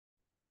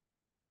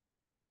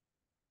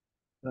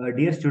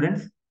Dear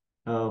students,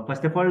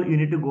 first of all, you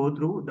need to go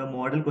through the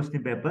model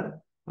question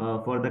paper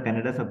for the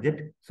Kannada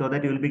subject so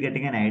that you will be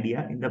getting an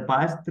idea. In the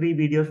past three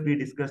videos, we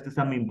discussed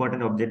some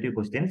important objective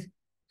questions.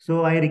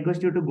 So I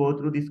request you to go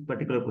through this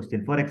particular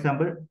question. For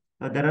example,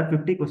 there are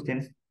 50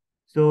 questions.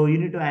 So you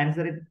need to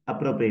answer it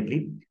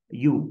appropriately.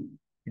 You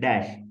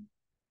dash.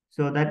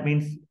 So that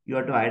means you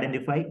have to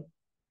identify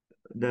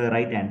the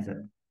right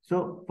answer.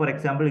 So for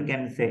example, you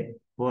can say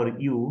for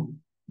you,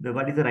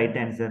 what is the right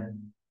answer?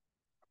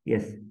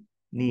 Yes,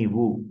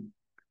 Neevu.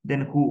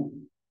 Then who,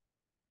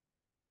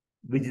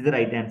 which is the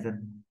right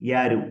answer?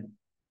 Yaru.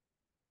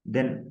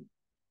 Then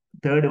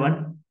third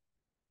one,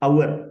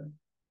 our.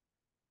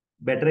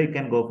 Better you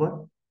can go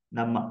for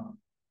Namma.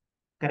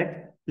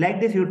 Correct?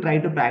 Like this, you try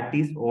to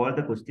practice all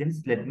the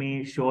questions. Let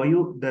me show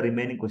you the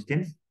remaining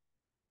questions.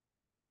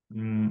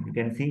 You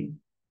can see.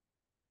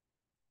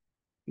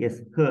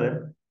 Yes,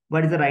 her.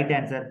 What is the right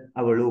answer?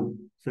 Avalu.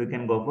 So you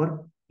can go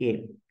for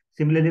A.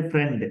 Similarly,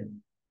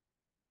 friend.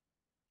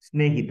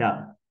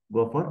 Snehita.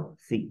 Go for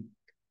C.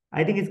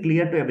 I think it's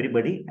clear to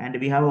everybody, and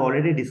we have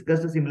already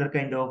discussed a similar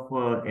kind of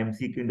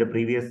MCQ in the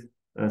previous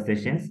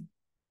sessions.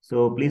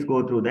 So please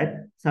go through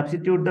that.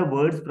 Substitute the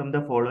words from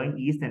the following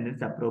each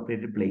sentence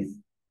appropriate place.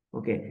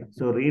 Okay,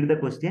 so read the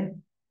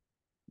question.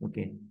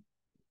 Okay.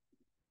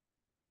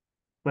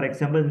 For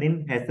example,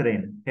 nin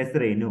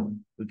hesrenu.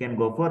 You can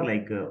go for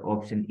like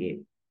option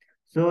A.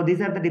 So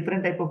these are the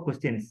different type of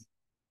questions.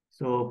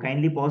 So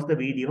kindly pause the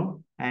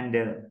video and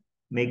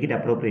make it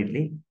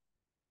appropriately.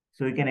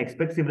 So you can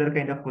expect similar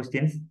kind of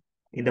questions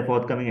in the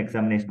forthcoming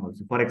examination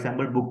also. For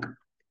example, book,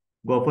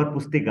 go for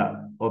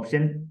Pustika,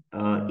 option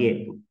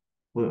A.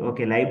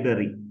 Okay,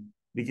 library,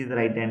 which is the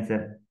right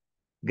answer.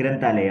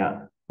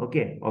 Granthalaya,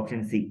 okay,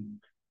 option C.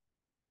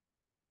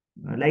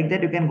 Like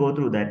that, you can go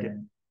through that.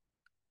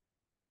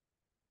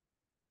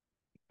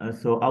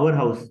 So our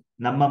house,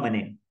 Namma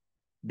Mane,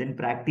 then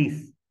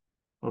practice,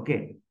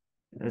 okay.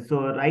 So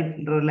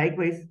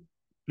likewise,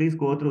 please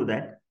go through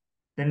that.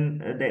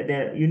 Then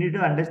you need to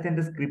understand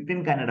the script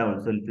in Kannada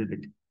also a little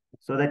bit,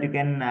 so that you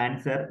can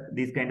answer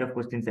these kind of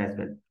questions as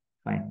well.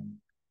 Fine.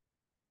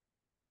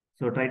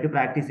 So try to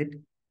practice it.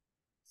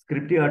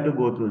 Script you have to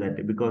go through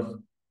that because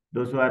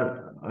those who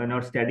are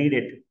not studied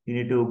it, you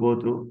need to go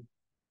through.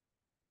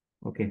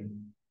 Okay.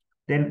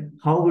 Then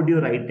how would you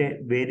write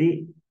a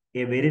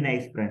very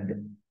nice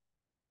friend?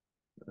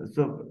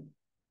 So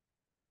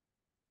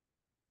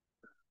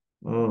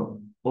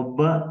ಒಬ್ಬ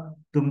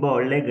ತುಂಬಾ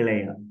ಒಳ್ಳೆ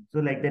ಗೆಳೆಯ. So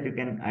like that you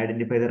can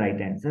identify the right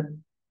answer.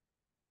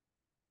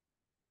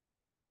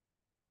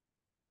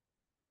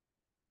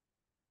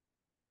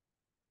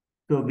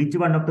 So which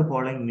one of the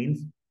following means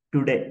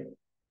today?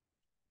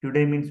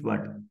 Today means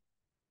what?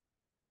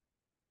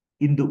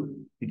 Indu.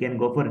 You can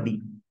go for D.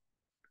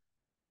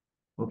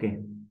 Okay.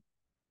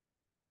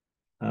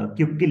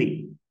 Kyukili.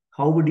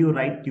 How would you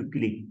write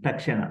Kyukili?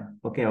 Takshana.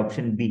 Okay,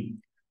 option B.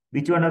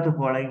 Which one of the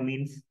following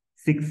means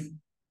 6?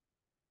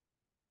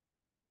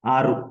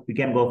 Aru. You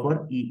can go for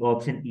E.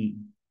 Option E.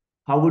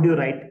 How would you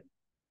write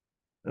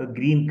a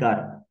green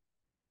car?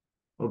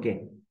 Okay.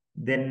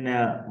 Then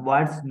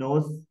what's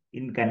nose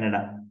in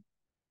Kannada?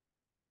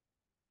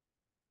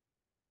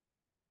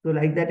 So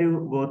like that you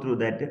go through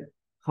that.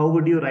 How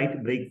would you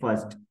write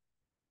breakfast?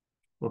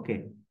 Okay.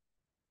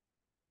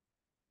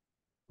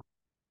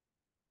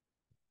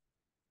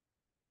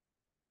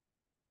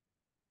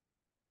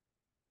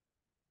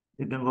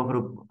 You can go for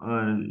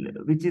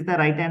which is the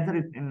right answer.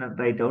 You can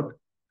write out.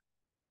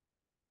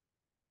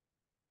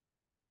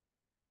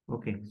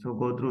 Okay. So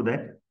go through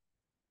that.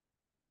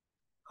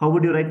 How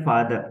would you write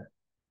father?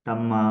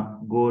 Tamma,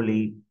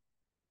 Goli,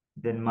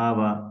 then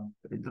Mava.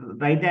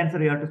 Right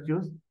answer you have to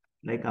choose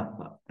like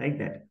Appa, like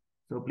that.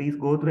 So please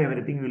go through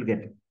everything you will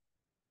get.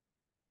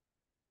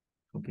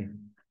 Okay.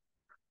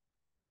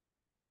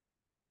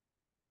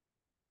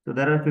 So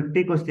there are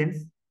 50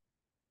 questions.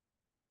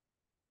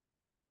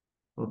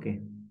 Okay.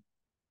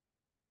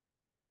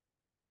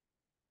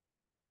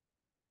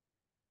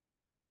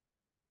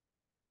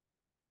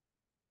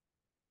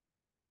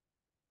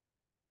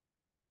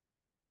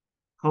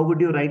 How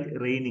would you write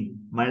raining?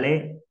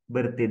 Male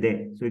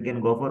birthday. So you can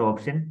go for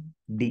option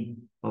D.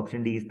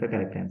 Option D is the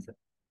correct answer.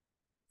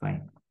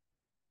 Fine.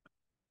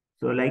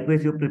 So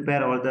likewise, you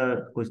prepare all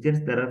the questions.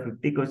 There are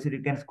 50 questions.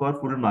 You can score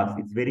full marks.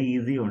 It's very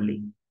easy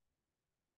only.